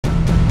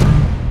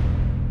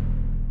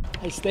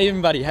Hey,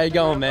 Stephen, buddy, how you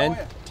going, man?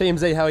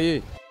 TMZ, how are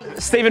you?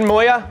 Stephen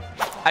Moyer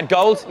at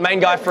Gold, main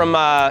guy from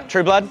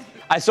True Blood.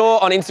 I saw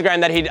on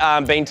Instagram that he'd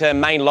been to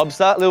Maine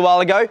Lobster a little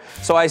while ago.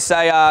 So I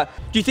say,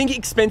 do you think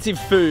expensive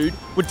food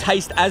would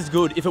taste as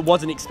good if it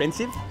wasn't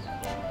expensive?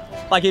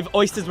 Like if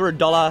oysters were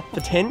 $1 for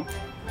 10?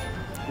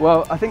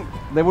 Well, I think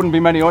there wouldn't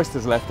be many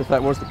oysters left if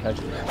that was the case.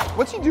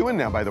 What's he doing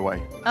now, by the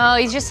way? Oh,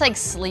 he's just like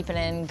sleeping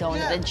in,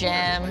 going to the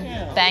gym,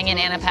 banging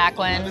Anna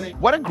Paquin.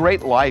 What a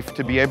great life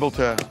to be able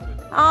to...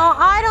 Oh,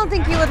 I don't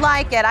think you would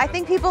like it. I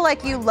think people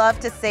like you love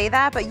to say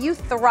that, but you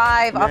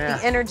thrive off the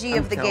energy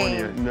of the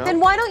game. No. Then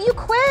why don't you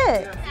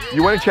quit?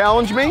 You want to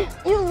challenge me?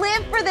 You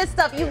live for this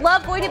stuff. You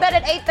love going to bed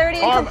at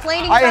 8:30 and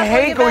complaining about I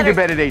hate going to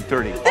bed at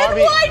 8:30. Then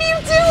why do you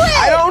do it?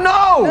 I don't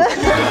know!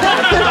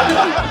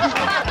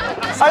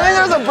 I think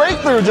there was a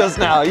breakthrough just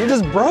now. You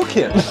just broke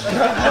it.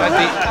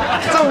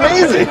 It's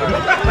amazing.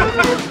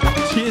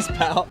 Cheers,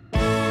 pal.